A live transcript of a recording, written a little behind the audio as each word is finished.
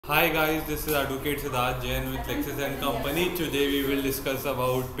Hi guys, this is Advocate Siddharth Jain with LEXIS and Company. Today we will discuss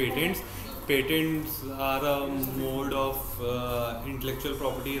about patents. Patents are a mode of intellectual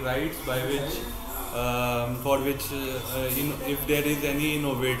property rights by which, for which, if there is any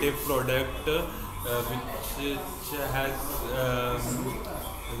innovative product which has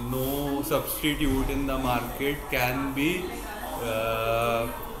no substitute in the market, can be uh,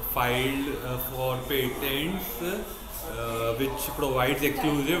 filed for patents, which provides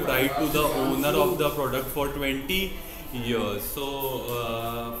exclusive right to the owner of the product for 20 years.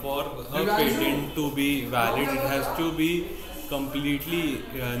 So, for a patent to be valid, it has to be completely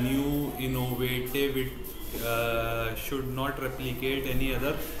new, innovative. It should not replicate any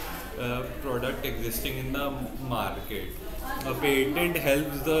other product existing in the market. A patent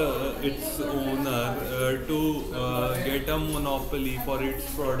helps its owner to get a monopoly for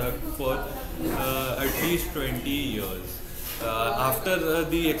its product for at least 20 years. After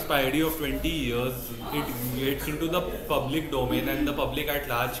the expiry of 20 years, it gets into the public domain, and the public at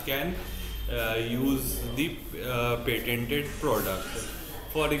large can use the patented product.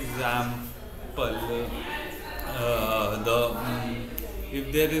 For example,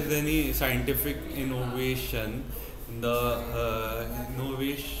 if there is any scientific innovation, the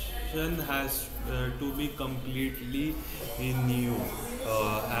innovation has to be completely new,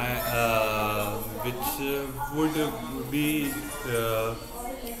 uh,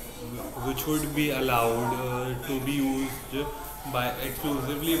 which would be allowed to be used by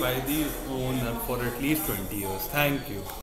exclusively by the owner for at least 20 years. Thank you.